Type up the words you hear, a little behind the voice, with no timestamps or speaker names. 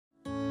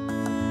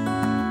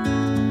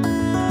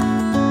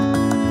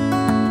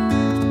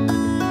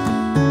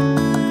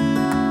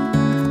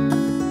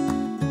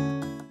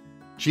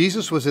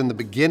Jesus was in the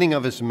beginning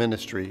of his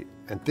ministry,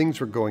 and things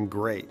were going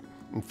great.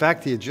 In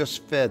fact, he had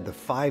just fed the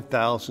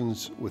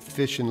 5,000s with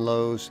fish and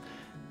loaves,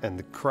 and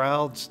the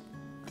crowds,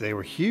 they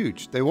were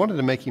huge. They wanted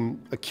to make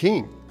him a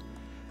king.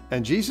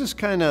 And Jesus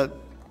kind of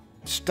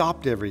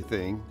stopped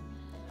everything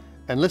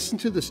and listened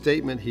to the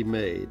statement he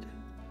made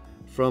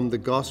from the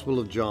Gospel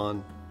of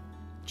John,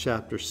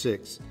 chapter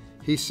 6.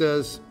 He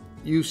says,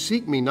 "You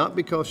seek me not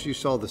because you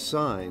saw the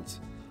signs,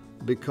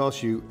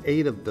 because you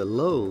ate of the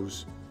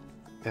loaves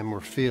and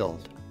were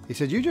filled." He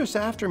said, "You're just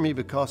after me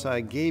because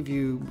I gave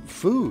you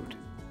food.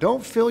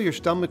 Don't fill your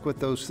stomach with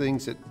those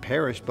things that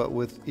perish, but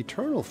with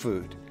eternal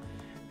food."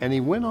 And he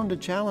went on to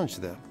challenge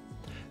them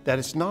that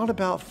it's not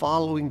about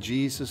following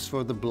Jesus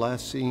for the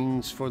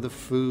blessings, for the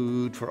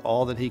food, for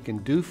all that he can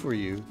do for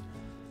you.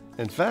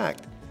 In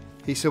fact,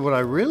 he said, what I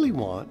really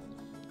want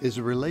is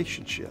a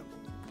relationship.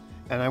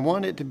 And I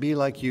want it to be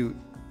like you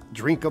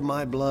drink of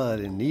my blood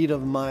and eat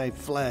of my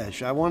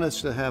flesh. I want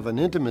us to have an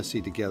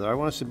intimacy together. I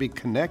want us to be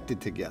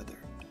connected together.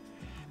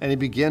 And he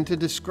began to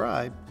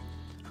describe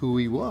who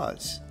he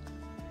was.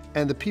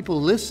 And the people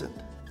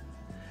listened.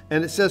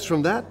 And it says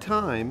from that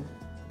time,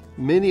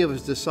 many of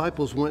his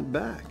disciples went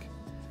back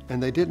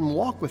and they didn't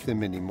walk with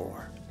him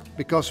anymore.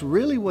 Because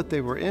really what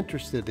they were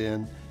interested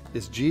in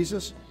is,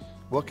 Jesus,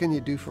 what can you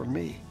do for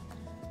me?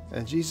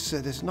 And Jesus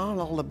said, it's not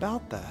all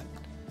about that.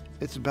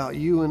 It's about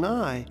you and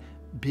I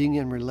being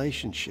in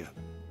relationship.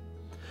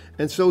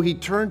 And so he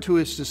turned to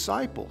his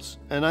disciples.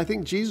 And I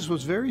think Jesus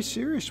was very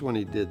serious when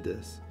he did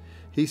this.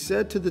 He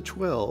said to the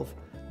 12,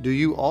 "Do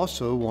you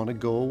also want to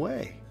go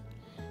away?"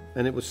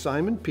 And it was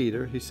Simon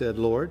Peter. He said,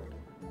 "Lord,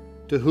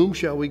 to whom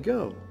shall we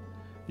go?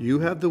 You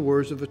have the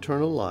words of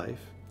eternal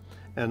life.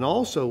 And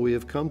also we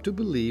have come to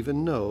believe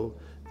and know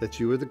that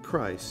you are the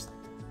Christ,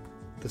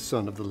 the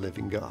Son of the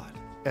living God."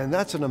 And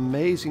that's an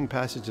amazing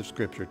passage of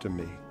Scripture to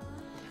me.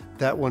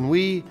 That when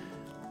we,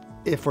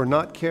 if we're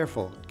not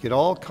careful, get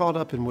all caught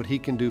up in what he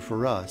can do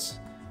for us,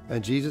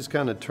 and Jesus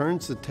kind of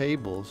turns the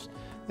tables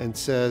and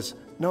says,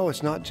 no,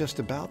 it's not just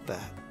about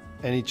that.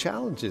 And he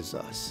challenges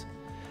us.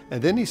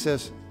 And then he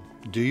says,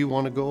 do you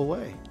want to go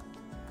away?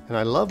 And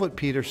I love what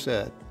Peter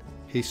said.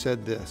 He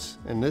said this,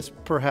 and this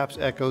perhaps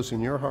echoes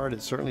in your heart,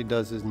 it certainly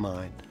does in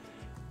mine.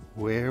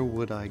 Where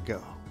would I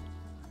go?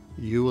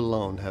 You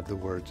alone have the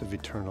words of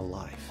eternal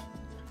life.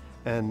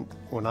 And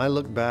when I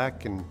look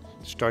back and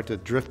start to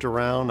drift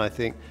around, I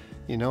think,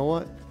 you know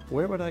what?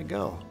 Where would I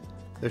go?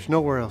 There's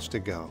nowhere else to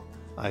go.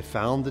 I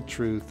found the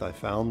truth. I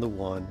found the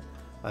one.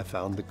 I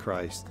found the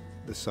Christ,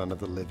 the Son of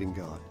the living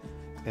God.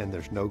 And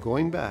there's no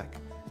going back,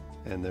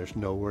 and there's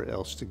nowhere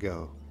else to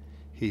go.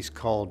 He's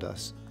called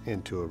us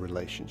into a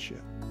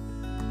relationship.